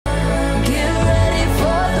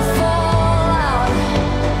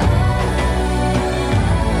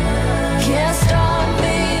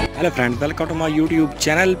Hello friends, welcome to my YouTube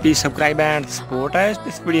channel. Please subscribe and support us.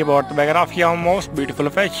 This video about the biography of most beautiful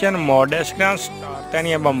fashion modest star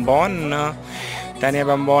Tania Bombon. Tania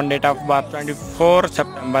Bombon, date of birth 24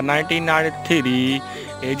 September 1993.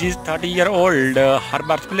 Age is 30-year-old. Her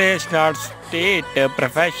birthplace, United States.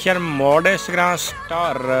 Profession modest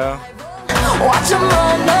star. Watch 'em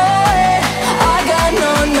run away.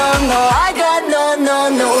 I got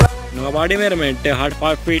no. No body measurement, height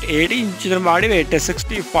 5 feet 8 inches, body weight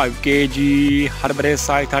 65 kg, her breast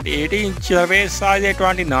size 38 inches, her waist size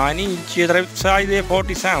 29 inches, her hip size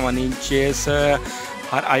 47 inches, her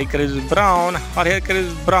eye color is brown, her hair color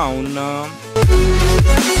is brown.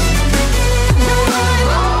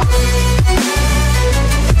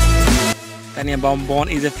 Tania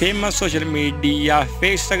Bombon is a famous social media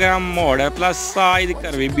Instagram model, plus size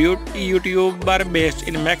curvy beauty YouTuber based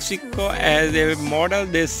in Mexico. As a model,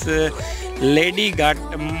 this lady got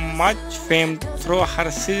much fame through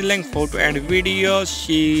her sizzling photo and videos.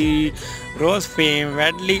 She rose fame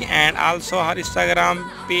widely, and also her Instagram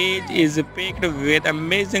page is packed with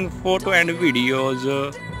amazing photo and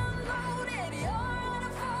videos.